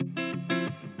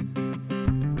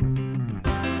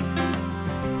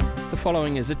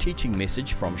following is a teaching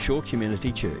message from Shore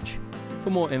Community Church. For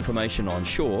more information on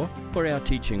Shore or our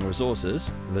teaching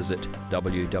resources, visit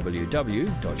www.shore.org.nz.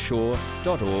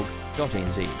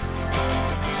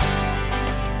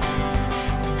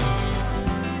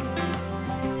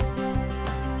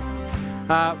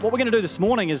 What we're going to do this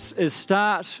morning is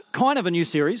start kind of a new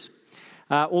series,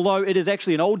 although it is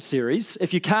actually an old series.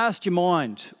 If you cast your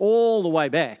mind all the way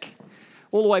back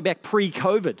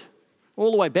pre-COVID,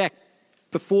 all the way back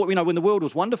before, when the world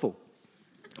was wonderful,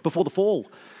 before the fall,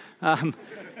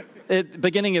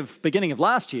 beginning of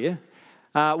last year,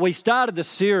 we started the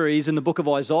series in the book of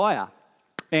Isaiah.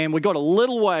 And we got a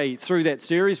little way through that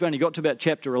series. We only got to about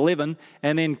chapter 11,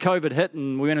 and then COVID hit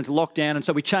and we went into lockdown, and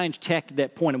so we changed tack at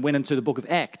that point and went into the book of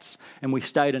Acts, and we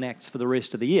stayed in Acts for the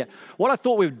rest of the year. What I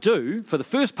thought we'd do for the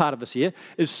first part of this year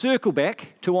is circle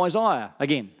back to Isaiah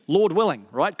again, Lord willing,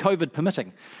 right? COVID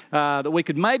permitting, that we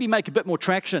could maybe make a bit more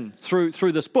traction through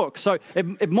this book. So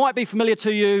it might be familiar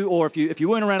to you, or if you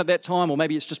weren't around at that time, or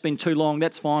maybe it's just been too long,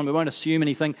 that's fine. We won't assume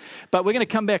anything. But we're going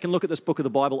to come back and look at this book of the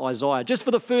Bible, Isaiah, just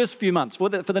for the first few months, for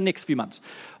the next few months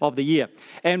of the year.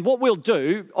 And what we'll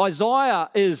do, Isaiah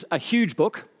is a huge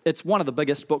book. It's one of the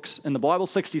biggest books in the Bible,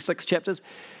 66 chapters.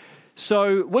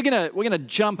 So we're going to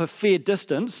jump a fair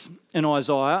distance in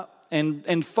Isaiah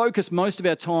and focus most of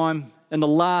our time in the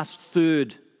last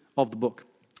third of the book.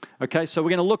 Okay, so we're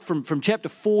going to look from chapter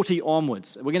 40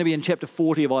 onwards. We're going to be in chapter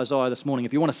 40 of Isaiah this morning.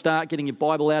 If you want to start getting your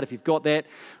Bible out, if you've got that, I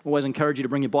always encourage you to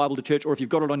bring your Bible to church, or if you've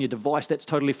got it on your device, that's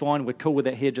totally fine. We're cool with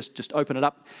that here. Just open it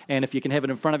up, and if you can have it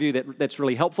in front of you, that's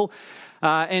really helpful.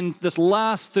 And this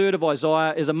last third of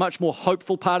Isaiah is a much more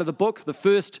hopeful part of the book. The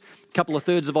first couple of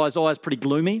thirds of Isaiah is pretty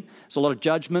gloomy. There's a lot of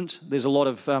judgment. There's a lot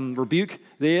of rebuke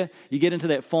there. You get into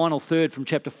that final third from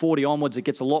chapter 40 onwards, it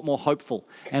gets a lot more hopeful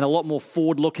and a lot more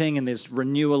forward-looking, and there's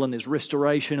renewal and there's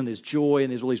restoration and there's joy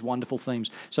and there's all these wonderful themes.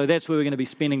 So that's where we're going to be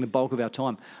spending the bulk of our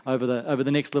time over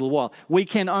the next little while. We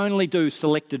can only do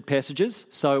selected passages,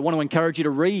 so I want to encourage you to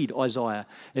read Isaiah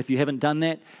if you haven't done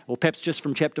that, or perhaps just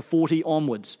from chapter 40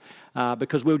 onwards.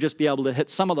 Because we'll just be able to hit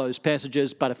some of those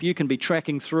passages, but if you can be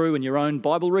tracking through in your own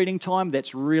Bible reading time,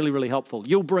 that's really, really helpful.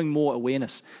 You'll bring more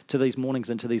awareness to these mornings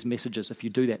and to these messages if you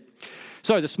do that.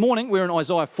 So this morning, we're in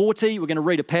Isaiah 40. We're going to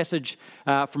read a passage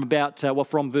from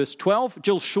verse 12.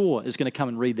 Jill Shaw is going to come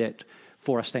and read that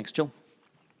for us. Thanks, Jill.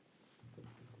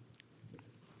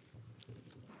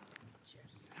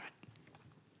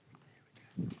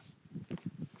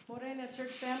 Morena,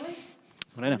 church family.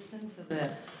 Morena. Listen to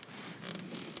this.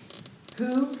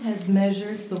 Who has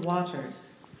measured the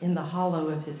waters in the hollow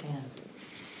of his hand?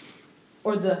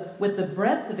 Or with the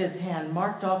breadth of his hand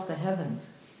marked off the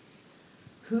heavens?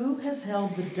 Who has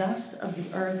held the dust of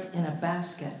the earth in a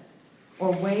basket,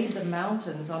 or weighed the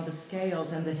mountains on the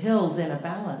scales and the hills in a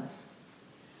balance?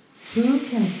 Who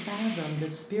can fathom the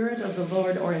Spirit of the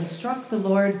Lord, or instruct the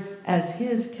Lord as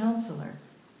his counselor?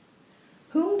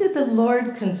 Whom did the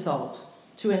Lord consult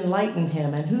to enlighten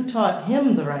him, and who taught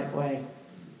him the right way?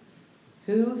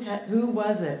 Who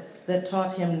was it that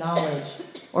taught him knowledge,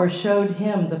 or showed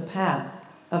him the path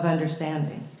of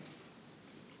understanding?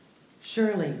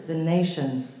 Surely the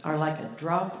nations are like a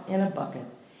drop in a bucket.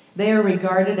 They are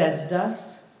regarded as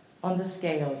dust on the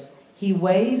scales. He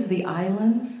weighs the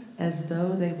islands as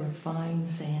though they were fine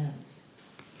sands.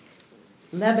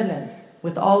 Lebanon,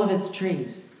 with all of its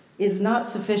trees, is not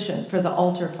sufficient for the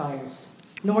altar fires,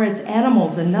 nor its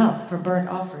animals enough for burnt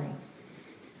offerings.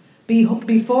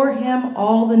 Before him,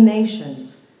 all the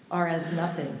nations are as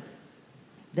nothing.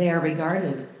 They are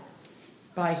regarded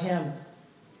by him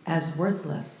as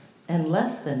worthless and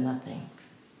less than nothing.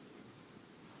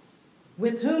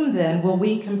 With whom then will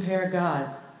we compare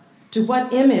God? To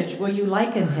what image will you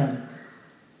liken him?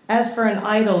 As for an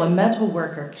idol, a metal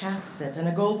worker casts it, and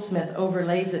a goldsmith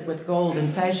overlays it with gold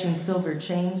and fashions silver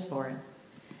chains for it.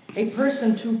 A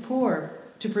person too poor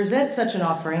to present such an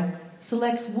offering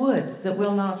selects wood that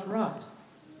will not rot.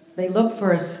 They look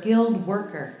for a skilled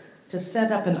worker to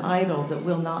set up an idol that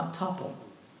will not topple.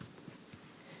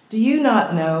 Do you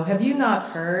not know? Have you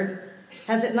not heard?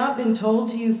 Has it not been told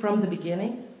to you from the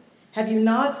beginning? Have you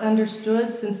not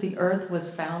understood since the earth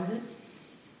was founded?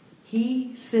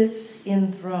 He sits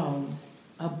enthroned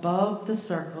above the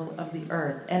circle of the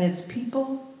earth, and its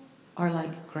people are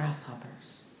like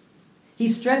grasshoppers. He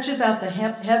stretches out the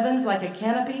heavens like a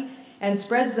canopy and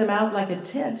spreads them out like a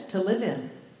tent to live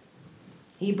in.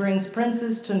 He brings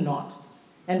princes to naught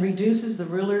and reduces the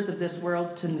rulers of this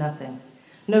world to nothing.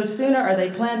 No sooner are they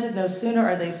planted, no sooner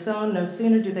are they sown, no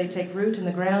sooner do they take root in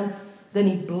the ground, than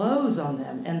he blows on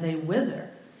them and they wither,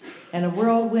 and a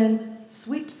whirlwind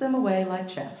sweeps them away like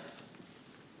chaff.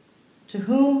 To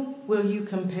whom will you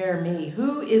compare me?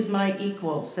 Who is my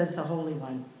equal, says the Holy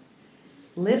One.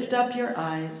 Lift up your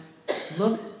eyes,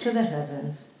 look to the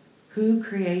heavens. Who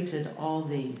created all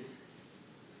these?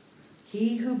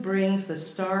 He who brings the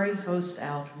starry host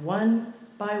out one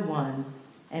by one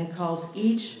and calls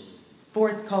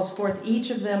forth each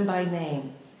of them by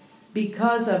name.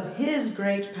 Because of his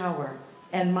great power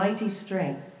and mighty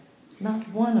strength, not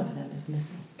one of them is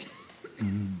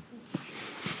missing.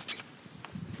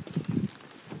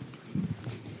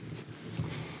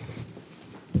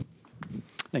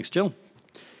 Thanks, Jill.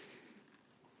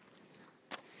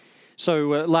 So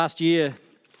last year,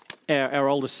 our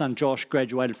oldest son, Josh,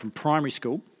 graduated from primary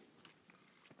school.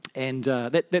 And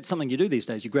that's something you do these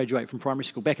days. You graduate from primary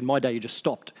school. Back in my day, you just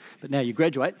stopped. But now you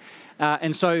graduate.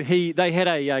 And so they had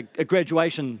a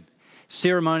graduation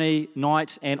ceremony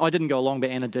night. And I didn't go along,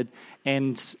 but Anna did.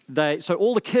 And so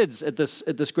all the kids at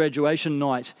this graduation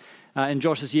night, in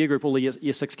Josh's year group, all the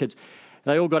year 6 kids,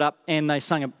 they all got up and they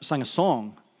sung a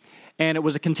song. And it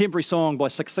was a contemporary song by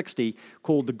 660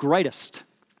 called The Greatest.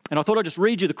 And I thought I'd just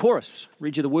read you the chorus,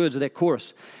 read you the words of that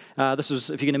chorus. This is,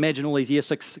 if you can imagine, all these year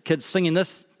 6 kids singing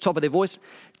this, top of their voice.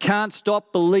 Can't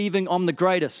stop believing I'm the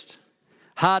greatest.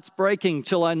 Heart's breaking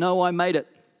till I know I made it.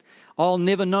 I'll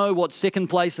never know what second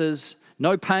place is.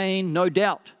 No pain, no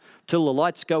doubt, till the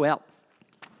lights go out.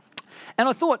 And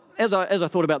I thought, as I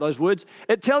thought about those words,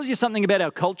 it tells you something about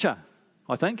our culture,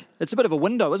 I think. It's a bit of a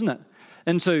window, isn't it,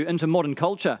 into modern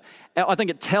culture. I think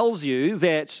it tells you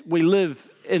that we live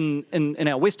in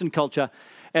our Western culture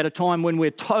at a time when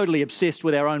we're totally obsessed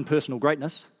with our own personal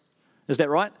greatness. Is that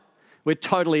right? We're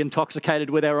totally intoxicated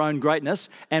with our own greatness,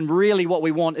 and really what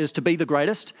we want is to be the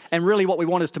greatest, and really what we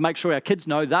want is to make sure our kids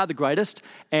know they're the greatest,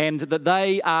 and that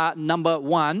they are number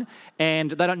one,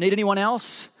 and they don't need anyone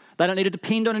else. They don't need to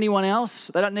depend on anyone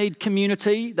else. They don't need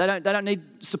community. They don't need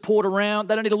support around.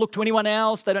 They don't need to look to anyone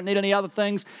else. They don't need any other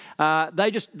things.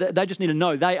 They just need to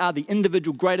know they are the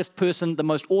individual greatest person, the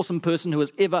most awesome person who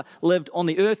has ever lived on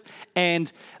the earth,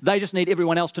 and they just need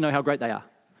everyone else to know how great they are.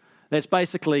 That's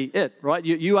basically it, right?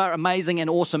 You are amazing and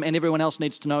awesome, and everyone else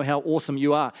needs to know how awesome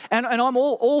you are. And I'm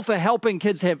all for helping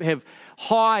kids have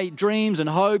high dreams and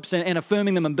hopes and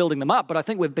affirming them and building them up, but I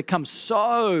think we've become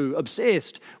so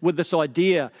obsessed with this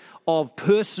idea of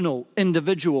personal,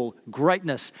 individual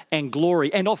greatness and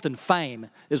glory, and often fame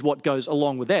is what goes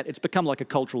along with that. It's become like a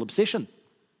cultural obsession.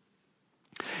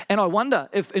 And I wonder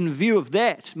if, in view of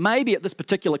that, maybe at this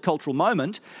particular cultural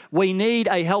moment, we need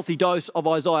a healthy dose of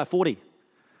Isaiah 40.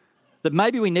 That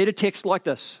maybe we need a text like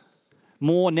this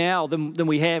more now than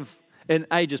we have in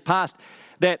ages past.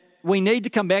 That we need to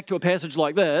come back to a passage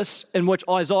like this in which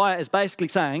Isaiah is basically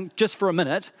saying, just for a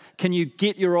minute, can you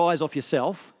get your eyes off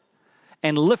yourself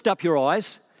and lift up your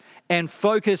eyes and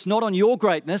focus not on your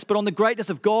greatness, but on the greatness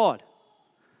of God?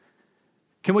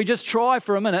 Can we just try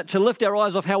for a minute to lift our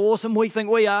eyes off how awesome we think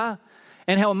we are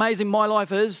and how amazing my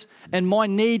life is and my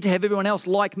need to have everyone else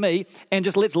like me, and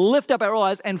just let's lift up our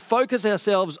eyes and focus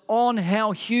ourselves on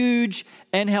how huge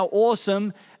and how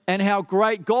awesome and how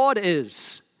great God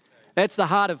is. That's the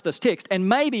heart of this text. And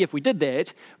maybe if we did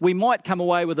that, we might come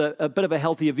away with a bit of a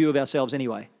healthier view of ourselves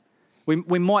anyway.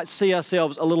 We might see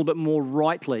ourselves a little bit more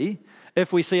rightly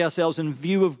if we see ourselves in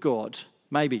view of God.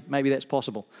 Maybe that's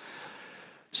possible.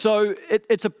 So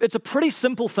it's a pretty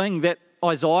simple thing that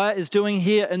Isaiah is doing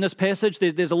here in this passage.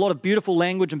 There's a lot of beautiful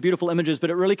language and beautiful images, but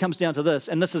it really comes down to this,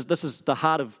 and this is the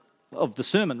heart of the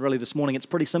sermon really this morning. It's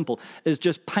pretty simple. Is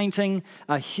just painting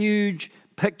a huge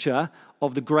picture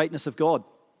of the greatness of God.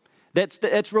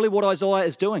 That's really what Isaiah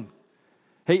is doing.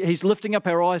 He's lifting up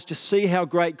our eyes to see how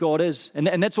great God is,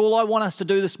 and that's all I want us to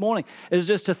do this morning, is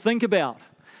just to think about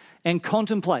and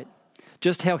contemplate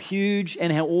just how huge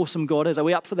and how awesome God is. Are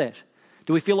we up for that?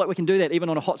 Do we feel like we can do that even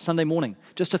on a hot Sunday morning?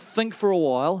 Just to think for a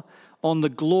while on the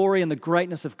glory and the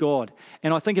greatness of God.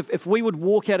 And I think if we would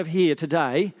walk out of here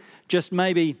today, just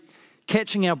maybe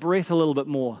catching our breath a little bit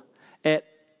more at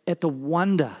the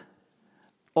wonder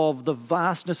of the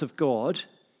vastness of God,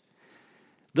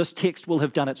 this text will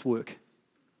have done its work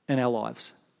in our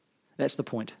lives. That's the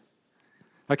point.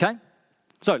 Okay?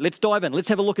 So let's dive in. Let's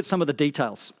have a look at some of the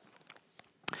details.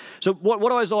 So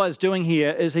what Isaiah is doing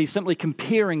here is he's simply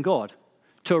comparing God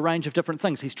to a range of different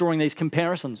things. He's drawing these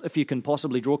comparisons, if you can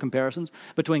possibly draw comparisons,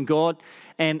 between God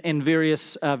and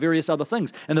various other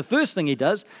things. And the first thing he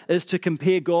does is to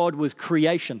compare God with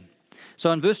creation.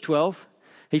 So in verse 12,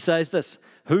 he says this,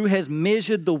 "Who has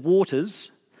measured the waters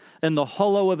in the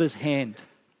hollow of his hand?"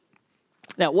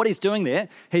 Now, what he's doing there,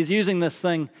 he's using this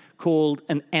thing called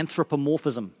an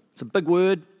anthropomorphism. It's a big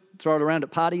word, throw it around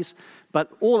at parties,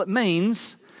 but all it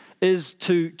means is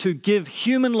to give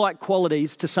human-like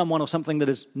qualities to someone or something that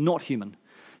is not human.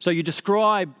 So you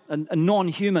describe a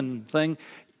non-human thing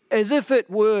as if it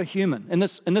were human. In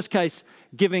this case,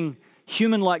 giving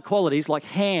human-like qualities like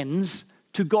hands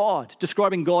to God,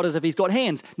 describing God as if he's got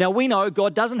hands. Now we know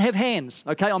God doesn't have hands,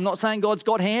 okay? I'm not saying God's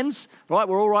got hands, right?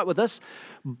 We're all right with this.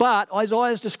 But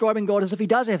Isaiah is describing God as if he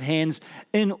does have hands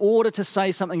in order to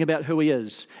say something about who he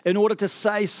is, in order to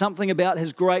say something about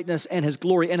his greatness and his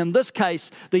glory. And in this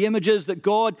case, the image is that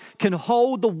God can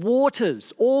hold the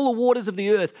waters, all the waters of the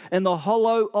earth, in the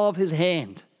hollow of his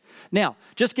hand. Now,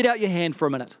 just get out your hand for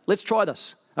a minute. Let's try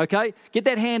this, okay? Get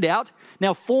that hand out.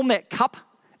 Now form that cup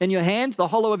in your hand, the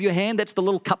hollow of your hand, that's the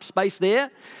little cup space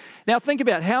there. Now think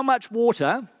about how much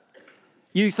water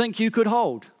you think you could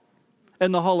hold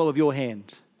in the hollow of your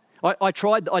hand. I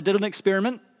did an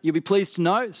experiment. You'll be pleased to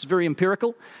know, it's very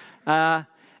empirical. And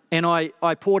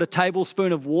I poured a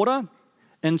tablespoon of water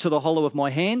into the hollow of my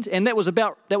hand, and that was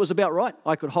about right.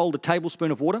 I could hold a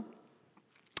tablespoon of water.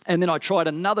 And then I tried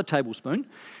another tablespoon,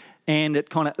 and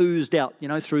it kind of oozed out,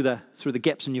 through the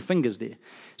gaps in your fingers there.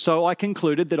 So I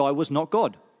concluded that I was not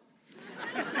God.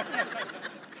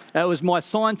 That was my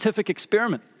scientific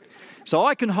experiment. So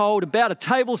I can hold about a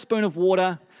tablespoon of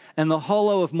water in the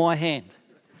hollow of my hand.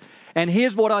 And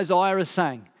here's what Isaiah is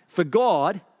saying. For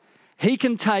God, he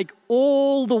can take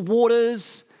all the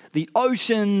waters, the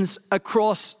oceans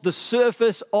across the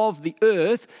surface of the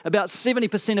earth. About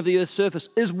 70% of the earth's surface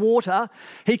is water.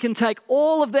 He can take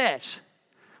all of that,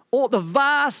 all the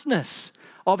vastness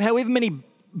of however many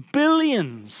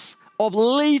billions of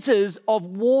liters of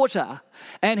water,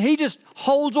 and he just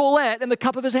holds all that in the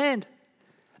cup of his hand.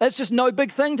 That's just no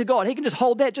big thing to God. He can just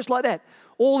hold that just like that.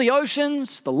 All the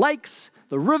oceans, the lakes,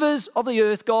 the rivers of the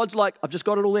earth, God's like, I've just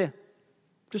got it all there.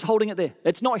 Just holding it there.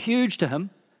 It's not huge to him.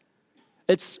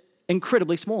 It's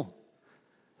incredibly small.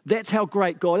 That's how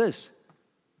great God is.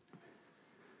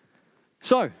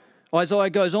 So, Isaiah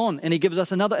goes on and he gives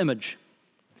us another image.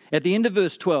 At the end of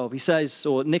verse 12, he says,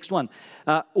 or next one,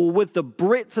 or with the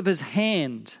breadth of his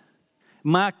hand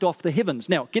marked off the heavens.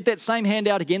 Now, get that same hand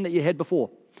out again that you had before.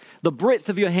 The breadth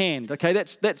of your hand, okay,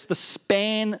 that's the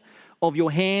span of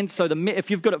your hand. So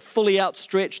if you've got it fully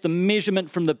outstretched, the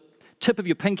measurement from the tip of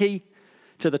your pinky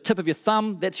to the tip of your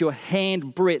thumb, that's your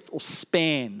hand breadth or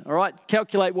span, all right?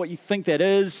 Calculate what you think that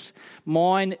is.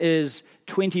 Mine is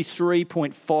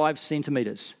 23.5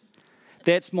 centimeters.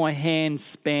 That's my hand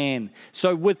span.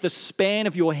 So with the span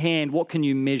of your hand, what can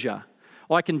you measure?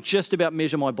 I can just about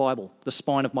measure my Bible, the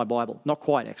spine of my Bible. Not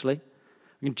quite, actually.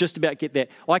 I can just about get that.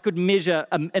 I could measure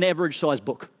an average size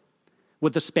book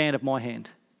with the span of my hand.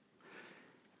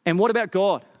 And what about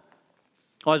God?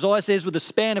 Isaiah says with the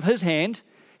span of his hand,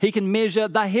 he can measure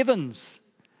the heavens.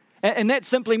 And that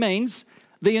simply means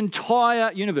the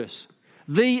entire universe,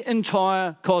 the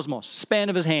entire cosmos, span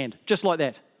of his hand, just like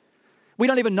that. We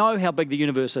don't even know how big the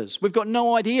universe is. We've got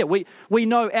no idea. We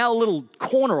know our little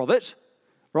corner of it,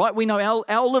 right? We know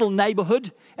our little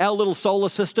neighborhood, our little solar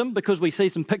system, because we see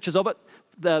some pictures of it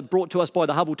brought to us by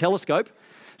the Hubble telescope.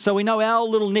 So we know our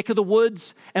little neck of the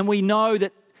woods, and we know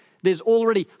that there's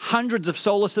already hundreds of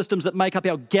solar systems that make up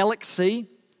our galaxy,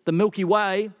 the Milky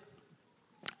Way.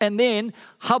 And then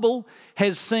Hubble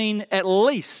has seen at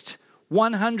least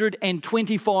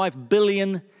 125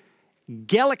 billion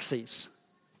galaxies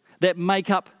that make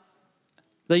up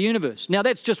the universe. Now,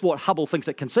 that's just what Hubble thinks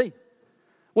it can see,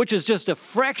 which is just a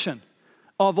fraction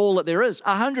of all that there is.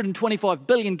 125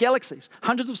 billion galaxies,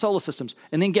 hundreds of solar systems,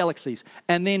 and then galaxies,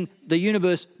 and then the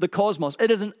universe, the cosmos.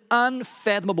 It is an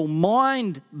unfathomable,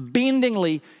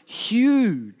 mind-bendingly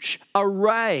huge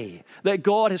array that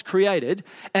God has created,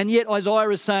 and yet Isaiah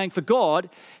is saying for God,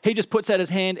 he just puts out his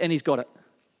hand and he's got it.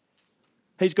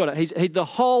 He's got it. The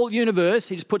whole universe,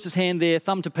 he just puts his hand there,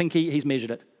 thumb to pinky, he's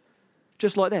measured it.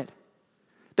 Just like that.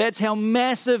 That's how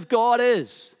massive God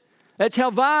is. That's how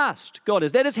vast God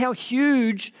is. That is how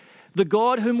huge the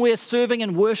God whom we're serving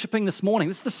and worshiping this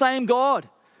morning. It's the same God.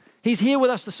 He's here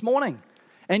with us this morning.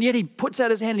 And yet he puts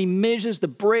out his hand and he measures the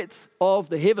breadth of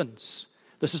the heavens.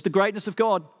 This is the greatness of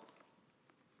God.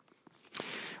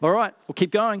 All right, we'll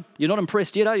keep going. You're not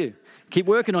impressed yet, are you? Keep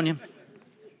working on you.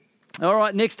 All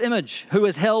right, next image. Who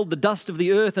has held the dust of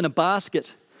the earth in a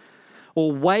basket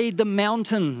or weighed the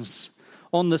mountains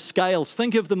on the scales?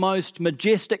 Think of the most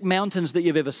majestic mountains that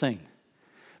you've ever seen.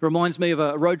 It reminds me of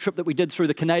a road trip that we did through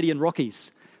the Canadian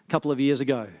Rockies a couple of years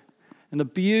ago. And the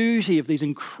beauty of these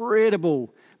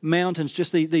incredible mountains,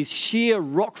 just these sheer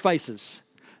rock faces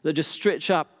that just stretch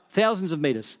up thousands of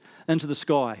meters into the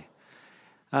sky.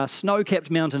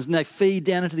 Snow-capped mountains, and they feed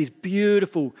down into these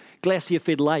beautiful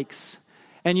glacier-fed lakes.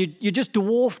 And you're just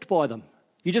dwarfed by them.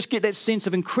 You just get that sense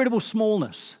of incredible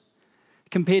smallness.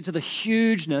 compared to the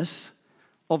hugeness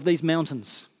of these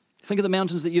mountains. Think of the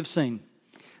mountains that you've seen,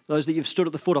 those that you've stood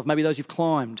at the foot of, maybe those you've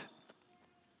climbed.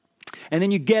 And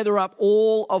then you gather up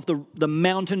all of the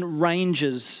mountain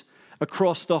ranges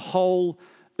across the whole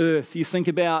earth. You think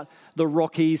about the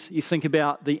Rockies, you think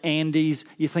about the Andes,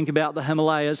 you think about the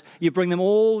Himalayas. You bring them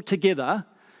all together,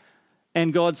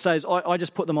 and God says, I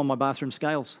just put them on my bathroom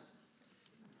scales.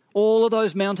 All of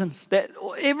those mountains,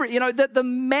 the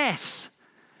mass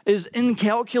is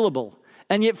incalculable.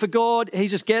 And yet for God, he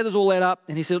just gathers all that up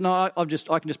and he says, no, I can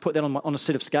just put that on a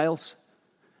set of scales.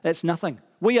 That's nothing.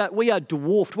 We are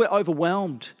dwarfed, we're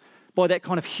overwhelmed by that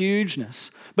kind of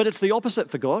hugeness. But it's the opposite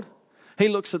for God. He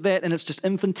looks at that and it's just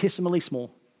infinitesimally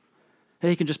small.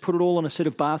 He can just put it all on a set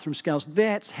of bathroom scales.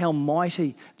 That's how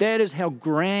mighty, that is how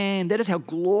grand, that is how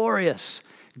glorious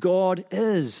God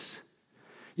is.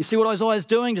 You see what Isaiah is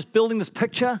doing? Just building this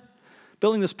picture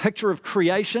of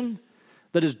creation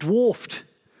that is dwarfed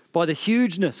by the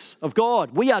hugeness of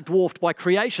God. We are dwarfed by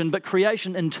creation, but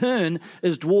creation in turn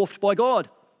is dwarfed by God.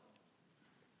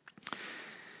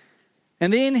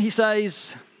 And then he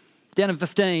says, down in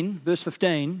verse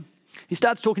 15, he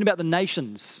starts talking about the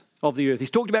nations of the earth. He's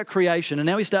talked about creation, and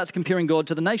now he starts comparing God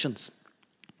to the nations.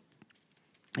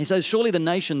 He says, surely the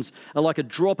nations are like a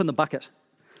drop in the bucket.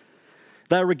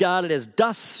 They are regarded as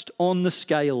dust on the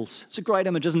scales. It's a great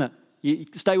image, isn't it? You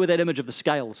stay with that image of the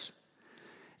scales.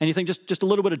 And you think just a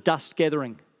little bit of dust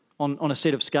gathering on a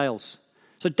set of scales.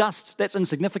 So dust, that's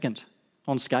insignificant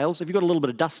on scales. If you've got a little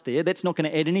bit of dust there, that's not going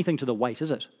to add anything to the weight,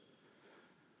 is it?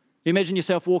 You imagine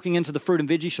yourself walking into the fruit and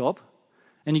veggie shop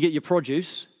and you get your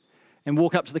produce and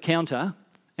walk up to the counter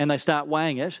and they start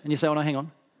weighing it and you say, oh no, hang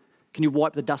on, can you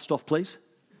wipe the dust off please?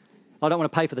 I don't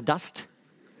want to pay for the dust.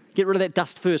 Get rid of that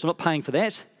dust first, I'm not paying for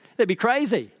that. That'd be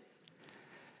crazy.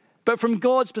 But from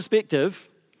God's perspective,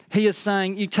 he is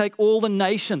saying you take all the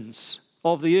nations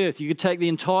of the earth, you could take the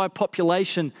entire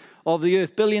population of the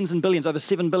earth, billions and billions, over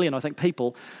 7 billion I think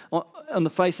people on the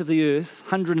face of the earth,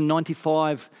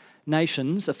 195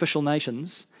 nations, official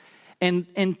nations, and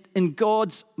in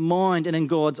God's mind and in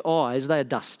God's eyes, they are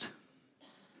dust.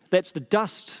 That's the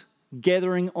dust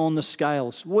gathering on the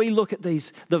scales. We look at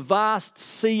the vast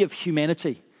sea of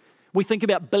humanity. We think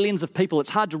about billions of people. It's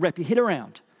hard to wrap your head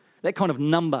around that kind of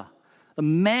number. The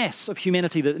mass of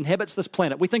humanity that inhabits this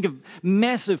planet. We think of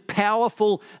massive,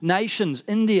 powerful nations,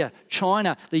 India,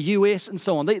 China, the US, and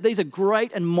so on. These are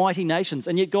great and mighty nations,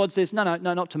 and yet God says, no,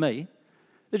 not to me.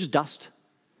 They're just dust.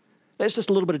 That's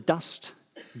just a little bit of dust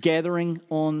gathering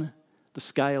on the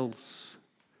scales.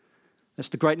 That's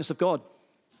the greatness of God.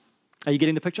 Are you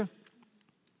getting the picture?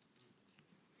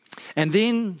 And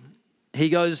then he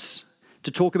goes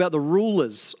to talk about the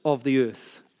rulers of the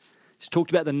earth. He's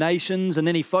talked about the nations, and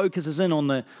then he focuses in on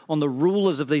the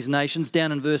rulers of these nations.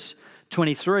 Down in verse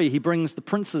 23, he brings the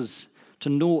princes to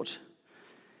naught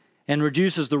and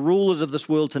reduces the rulers of this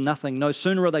world to nothing. No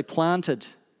sooner are they planted,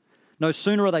 no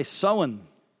sooner are they sown,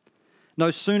 no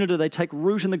sooner do they take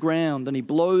root in the ground, and he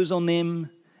blows on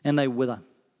them and they wither.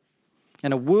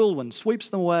 And a whirlwind sweeps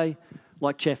them away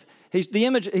like chaff. He's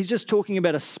just talking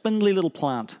about a spindly little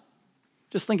plant.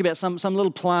 Just think about some little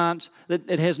plant that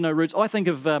it has no roots. I think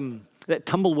of that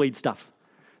tumbleweed stuff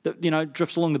that,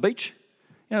 drifts along the beach.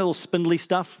 Little spindly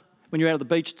stuff when you're out at the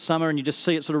beach in summer and you just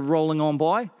see it sort of rolling on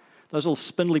by. Those little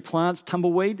spindly plants,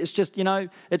 tumbleweed. It's just,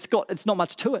 it's not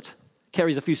much to it.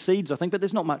 Carries a few seeds, I think, but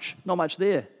there's not much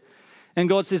there. And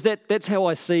God says that's how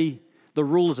I see the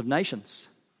rulers of nations.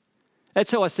 That's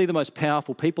how I see the most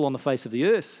powerful people on the face of the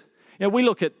earth. We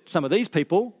look at some of these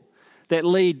people that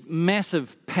lead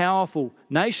massive, powerful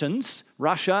nations,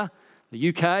 Russia, the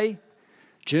UK,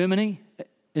 Germany,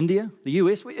 India, the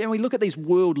US, and we look at these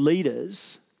world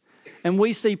leaders and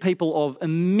we see people of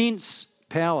immense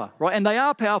power, right? And they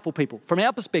are powerful people. From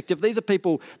our perspective, these are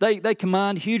people, they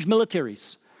command huge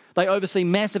militaries. They oversee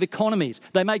massive economies.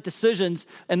 They make decisions,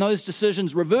 and those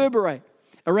decisions reverberate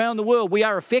around the world. We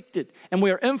are affected and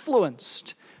we are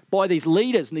influenced by these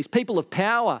leaders and these people of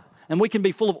power, and we can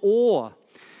be full of awe.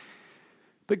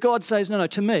 But God says, no,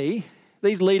 to me,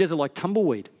 these leaders are like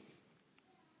tumbleweed.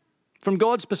 From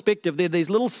God's perspective, they're these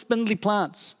little spindly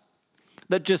plants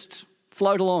that just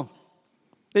float along.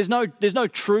 There's no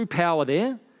true power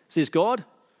there, says God.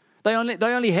 They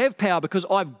only have power because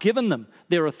I've given them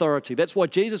their authority. That's why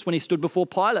Jesus, when he stood before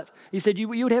Pilate, he said, you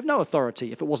would have no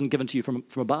authority if it wasn't given to you from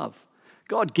above.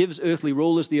 God gives earthly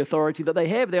rulers the authority that they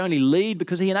have. They only lead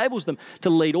because he enables them to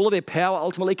lead. All of their power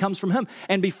ultimately comes from him.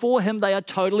 And before him, they are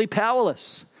totally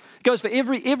powerless. It goes for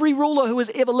every ruler who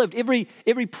has ever lived,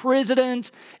 every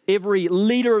president, every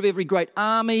leader of every great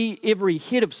army, every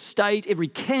head of state, every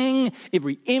king,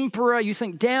 every emperor. You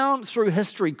think down through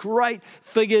history, great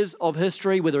figures of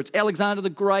history, whether it's Alexander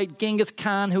the Great, Genghis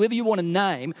Khan, whoever you want to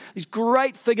name, these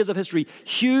great figures of history,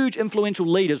 huge influential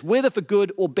leaders, whether for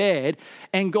good or bad,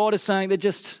 and God is saying they're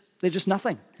just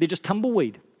nothing. They're just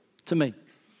tumbleweed to me.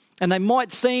 And they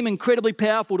might seem incredibly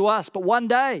powerful to us, but one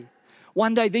day,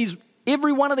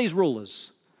 every one of these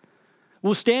rulers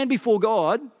will stand before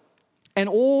God and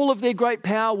all of their great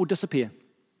power will disappear.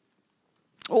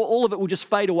 All of it will just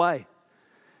fade away.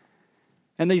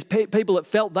 And these people that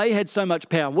felt they had so much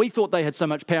power, we thought they had so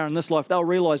much power in this life, they'll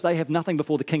realize they have nothing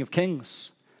before the King of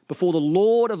Kings. Before the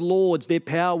Lord of Lords, their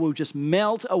power will just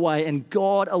melt away and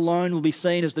God alone will be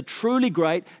seen as the truly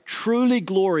great, truly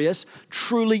glorious,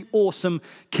 truly awesome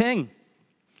King.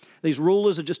 These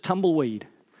rulers are just tumbleweed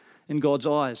in God's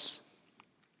eyes.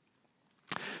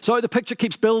 So the picture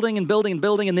keeps building and building and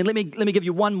building, and then let me give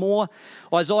you one more.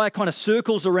 Isaiah kind of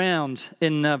circles around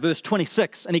in verse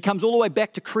 26, and he comes all the way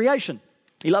back to creation.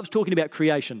 He loves talking about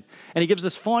creation, and he gives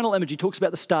this final image. He talks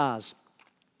about the stars.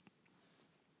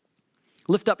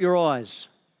 Lift up your eyes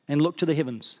and look to the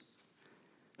heavens.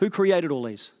 Who created all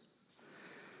these?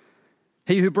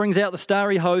 He who brings out the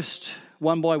starry host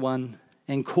one by one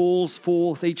and calls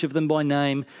forth each of them by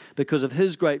name because of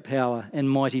his great power and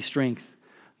mighty strength.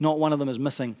 Not one of them is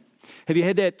missing. Have you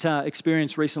had that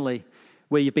experience recently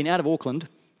where you've been out of Auckland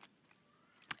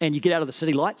and you get out of the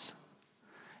city lights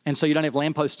and so you don't have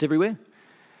lampposts everywhere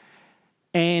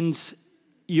and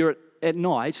you're at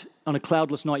night, on a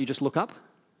cloudless night, you just look up?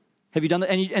 Have you done that?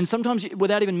 And sometimes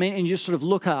without even meaning, you just sort of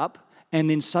look up and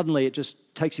then suddenly it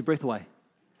just takes your breath away.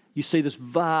 You see this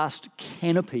vast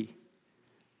canopy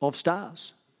of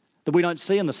stars that we don't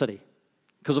see in the city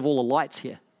because of all the lights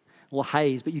here. Or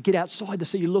haze, but you get outside the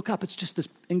city, you look up, it's just this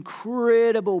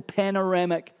incredible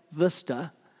panoramic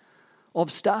vista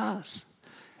of stars.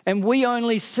 And we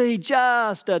only see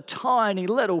just a tiny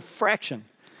little fraction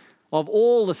of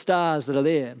all the stars that are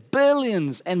there.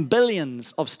 Billions and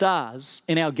billions of stars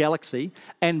in our galaxy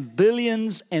and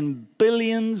billions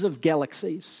of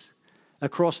galaxies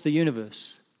across the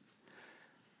universe.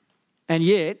 And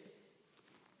yet,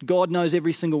 God knows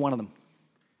every single one of them.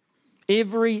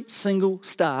 Every single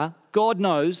star, God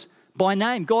knows by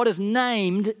name. God has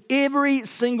named every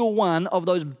single one of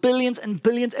those billions and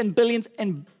billions and billions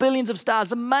and billions of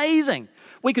stars. Amazing.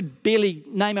 We could barely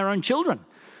name our own children.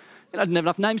 I didn't have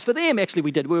enough names for them. Actually,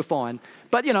 we did. We were fine.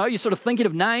 But, you're sort of thinking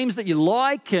of names that you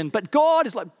like. But God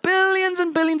is like billions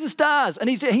and billions of stars. And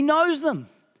He knows them.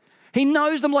 He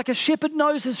knows them like a shepherd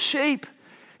knows his sheep.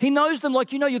 He knows them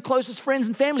like your closest friends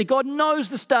and family. God knows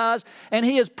the stars, and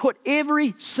He has put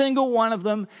every single one of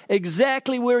them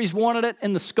exactly where He's wanted it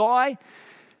in the sky.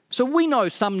 So we know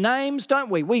some names,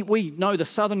 don't we? We know the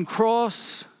Southern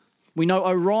Cross. We know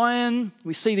Orion.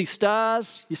 We see these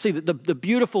stars. You see the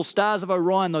beautiful stars of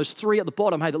Orion, those three at the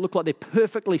bottom, that look like they're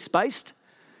perfectly spaced.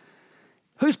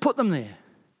 Who's put them there?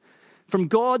 From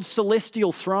God's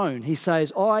celestial throne, He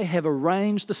says, I have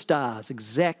arranged the stars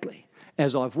exactly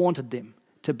as I've wanted them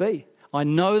to be. I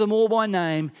know them all by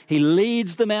name. He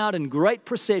leads them out in great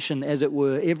procession, as it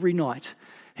were, every night.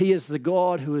 He is the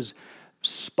God who has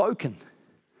spoken,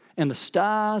 and the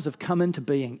stars have come into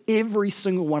being, every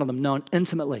single one of them known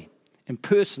intimately and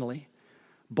personally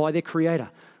by their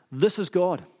Creator. This is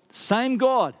God, the same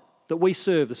God that we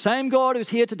serve, the same God who's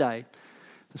here today,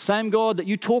 the same God that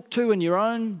you talk to in your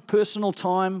own personal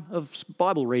time of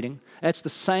Bible reading. That's the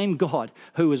same God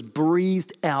who has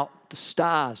breathed out the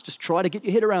stars. Just try to get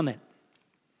your head around that.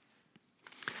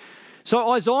 So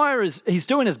Isaiah he's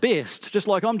doing his best, just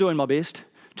like I'm doing my best,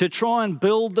 to try and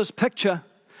build this picture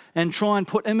and try and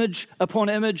put image upon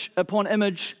image upon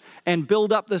image and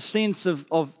build up this sense of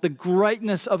the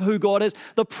greatness of who God is.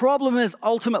 The problem is,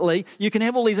 ultimately, you can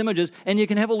have all these images and you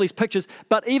can have all these pictures,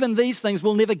 but even these things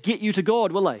will never get you to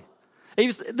God, will they?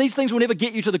 These things will never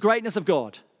get you to the greatness of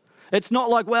God. It's not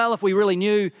like, well, if we really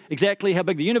knew exactly how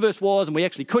big the universe was and we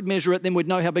actually could measure it, then we'd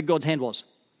know how big God's hand was.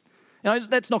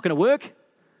 That's not going to work.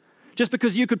 Just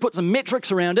because you could put some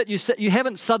metrics around it, you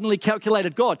haven't suddenly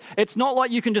calculated God. It's not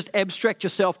like you can just abstract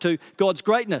yourself to God's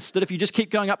greatness, that if you just keep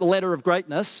going up the ladder of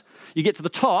greatness, you get to the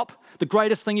top, the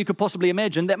greatest thing you could possibly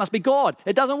imagine, that must be God.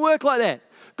 It doesn't work like that.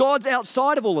 God's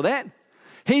outside of all of that.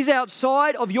 He's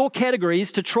outside of your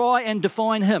categories to try and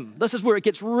define Him. This is where it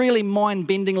gets really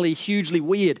mind-bendingly, hugely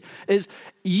weird, is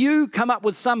you come up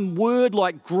with some word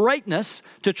like greatness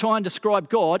to try and describe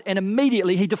God, and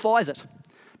immediately He defies it.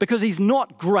 because he's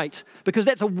not great, because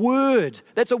that's a word.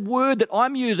 That's a word that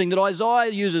I'm using, that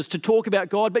Isaiah uses to talk about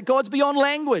God, but God's beyond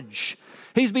language.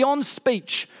 He's beyond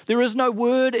speech. There is no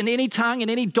word in any tongue,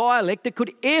 in any dialect that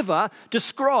could ever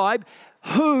describe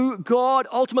who God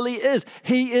ultimately is.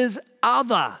 He is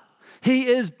other. He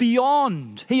is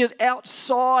beyond. He is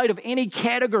outside of any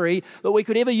category that we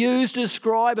could ever use to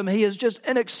describe him. He is just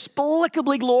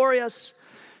inexplicably glorious.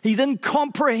 He's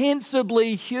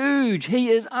incomprehensibly huge.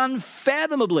 He is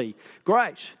unfathomably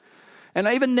great. And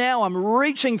even now I'm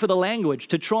reaching for the language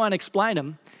to try and explain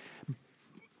him,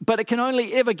 but it can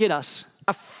only ever get us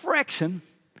a fraction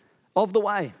of the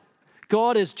way.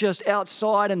 God is just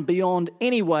outside and beyond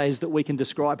any ways that we can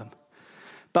describe him.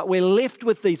 But we're left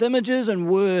with these images and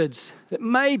words that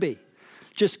maybe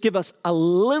just give us a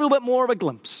little bit more of a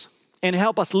glimpse and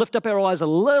help us lift up our eyes a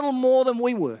little more than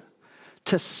we were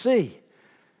to see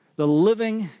the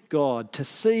living God, to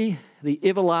see the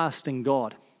everlasting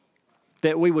God,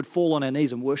 that we would fall on our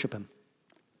knees and worship him.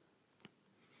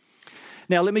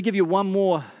 Now, let me give you one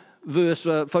more verse,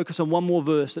 focus on one more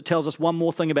verse that tells us one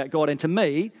more thing about God. And to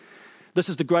me, this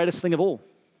is the greatest thing of all.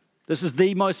 This is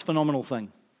the most phenomenal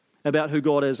thing about who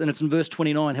God is. And it's in verse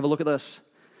 29. Have a look at this.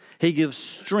 He gives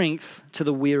strength to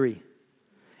the weary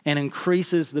and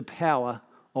increases the power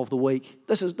of the weak.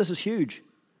 This is huge.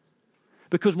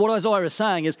 Because what Isaiah is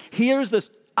saying is, here is this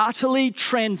utterly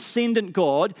transcendent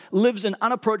God, lives in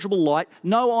unapproachable light.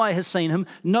 No eye has seen him.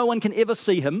 No one can ever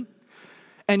see him.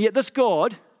 And yet this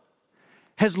God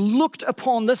has looked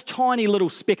upon this tiny little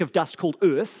speck of dust called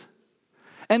earth,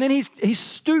 and then he's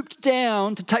stooped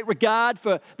down to take regard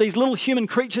for these little human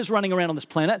creatures running around on this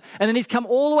planet, and then he's come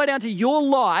all the way down to your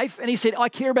life, and he said, I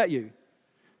care about you,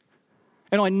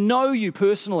 and I know you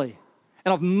personally,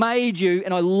 and I've made you,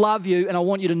 and I love you, and I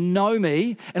want you to know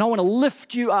me, and I want to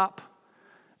lift you up,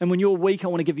 and when you're weak, I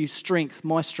want to give you strength,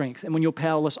 my strength, and when you're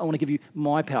powerless, I want to give you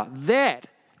my power.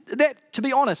 That, to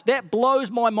be honest, that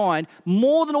blows my mind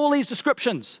more than all these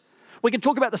descriptions. We can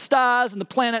talk about the stars and the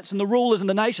planets and the rulers and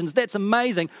the nations. That's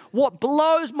amazing. What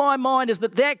blows my mind is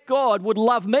that God would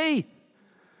love me.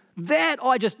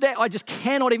 I just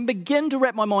cannot even begin to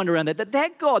wrap my mind around that.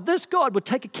 That God, this God would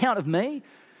take account of me,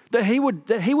 that he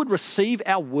would receive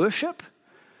our worship,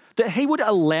 that he would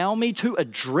allow me to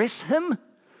address him.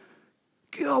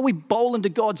 God, we bowl into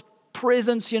God's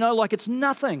presence, like it's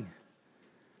nothing.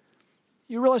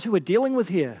 You realize who we're dealing with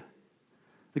here?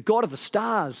 The God of the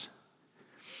stars,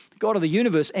 the God of the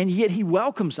universe, and yet he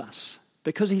welcomes us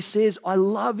because he says, I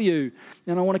love you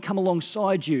and I want to come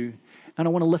alongside you and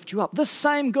I want to lift you up. This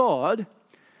same God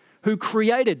who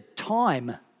created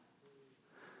time,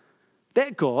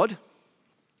 that God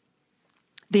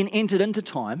then entered into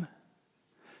time,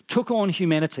 took on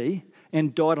humanity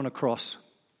and died on a cross.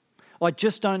 I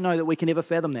just don't know that we can ever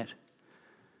fathom that.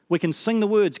 We can sing the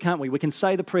words, can't we? We can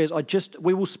say the prayers.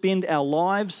 We will spend our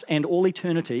lives and all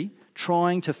eternity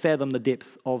trying to fathom the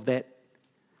depth of that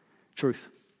truth.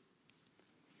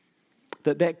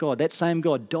 That God, that same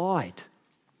God, died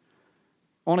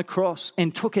on a cross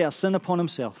and took our sin upon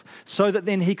himself so that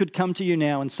then he could come to you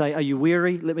now and say, are you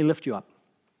weary? Let me lift you up.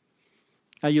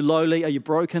 Are you lowly? Are you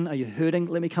broken? Are you hurting?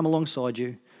 Let me come alongside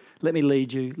you. Let me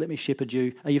lead you. Let me shepherd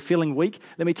you. Are you feeling weak?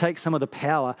 Let me take some of the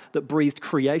power that breathed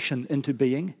creation into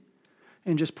being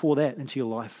and just pour that into your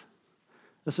life.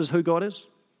 This is who God is.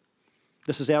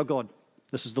 This is our God.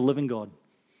 This is the living God.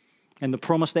 And the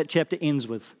promise that chapter ends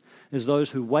with is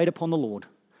those who wait upon the Lord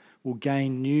will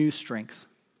gain new strength,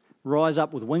 rise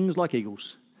up with wings like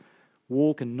eagles,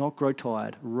 walk and not grow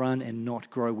tired, run and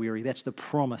not grow weary. That's the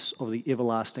promise of the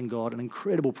everlasting God, an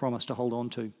incredible promise to hold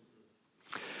on to.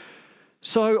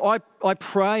 So I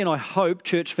pray and I hope,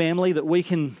 church family, that we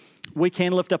can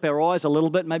lift up our eyes a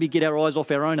little bit, maybe get our eyes off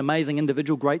our own amazing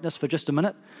individual greatness for just a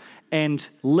minute and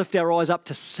lift our eyes up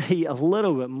to see a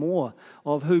little bit more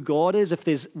of who God is. If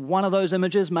there's one of those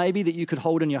images maybe that you could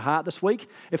hold in your heart this week,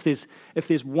 if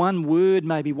there's one word,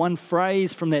 maybe one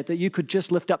phrase from that you could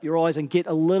just lift up your eyes and get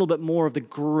a little bit more of the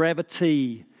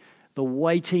gravity, the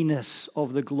weightiness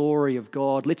of the glory of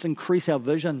God. Let's increase our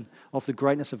vision of the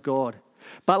greatness of God.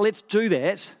 But let's do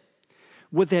that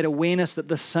with that awareness that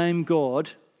the same God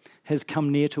has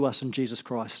come near to us in Jesus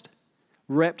Christ,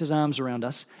 wrapped his arms around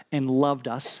us and loved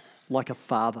us like a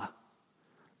father.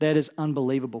 That is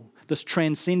unbelievable. This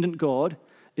transcendent God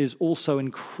is also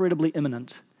incredibly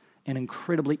immanent and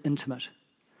incredibly intimate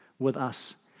with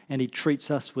us, and he treats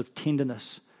us with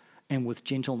tenderness and with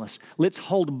gentleness. Let's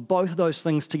hold both of those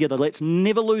things together. Let's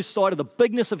never lose sight of the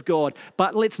bigness of God,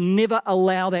 but let's never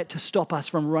allow that to stop us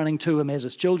from running to him as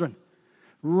his children,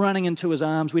 running into his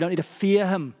arms. We don't need to fear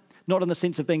him, not in the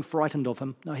sense of being frightened of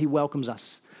him. No, he welcomes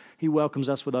us. He welcomes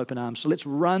us with open arms. So let's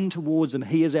run towards him.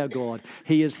 He is our God.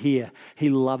 He is here. He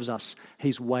loves us.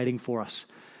 He's waiting for us.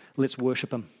 Let's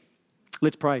worship him.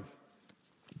 Let's pray.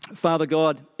 Father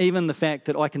God, even the fact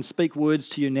that I can speak words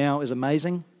to you now is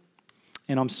amazing.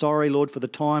 And I'm sorry, Lord, for the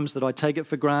times that I take it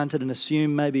for granted and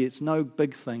assume maybe it's no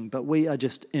big thing, but we are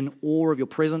just in awe of your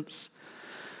presence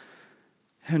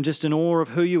and just in awe of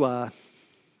who you are.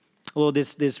 Lord,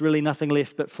 there's really nothing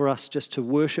left but for us just to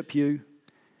worship you,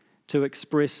 to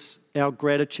express our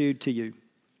gratitude to you.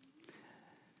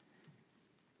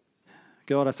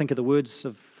 God, I think of the words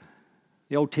of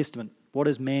the Old Testament. What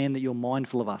is man that you're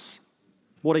mindful of us?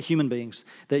 What are human beings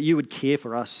that you would care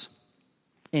for us?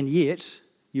 And yet,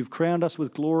 you've crowned us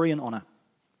with glory and honour.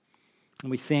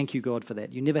 And we thank you, God, for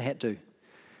that. You never had to,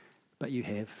 but you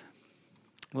have.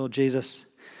 Lord Jesus,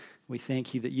 we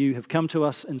thank you that you have come to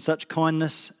us in such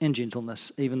kindness and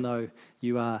gentleness, even though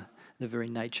you are the very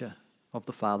nature of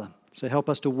the Father. So help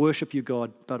us to worship you,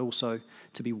 God, but also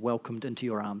to be welcomed into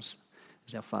your arms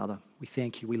as our Father. We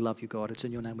thank you. We love you, God. It's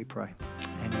in your name we pray.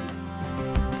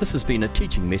 Amen. This has been a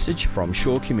teaching message from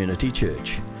Shore Community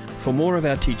Church. For more of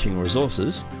our teaching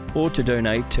resources, or to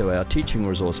donate to our teaching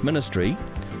resource ministry,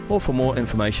 or for more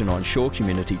information on Shore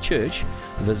Community Church,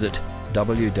 visit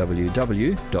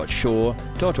www.shore.org.nz.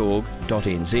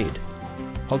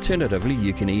 Alternatively,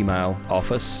 you can email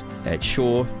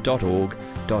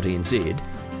office@shore.org.nz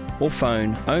or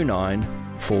phone 09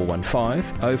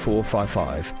 415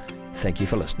 0455. Thank you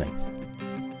for listening.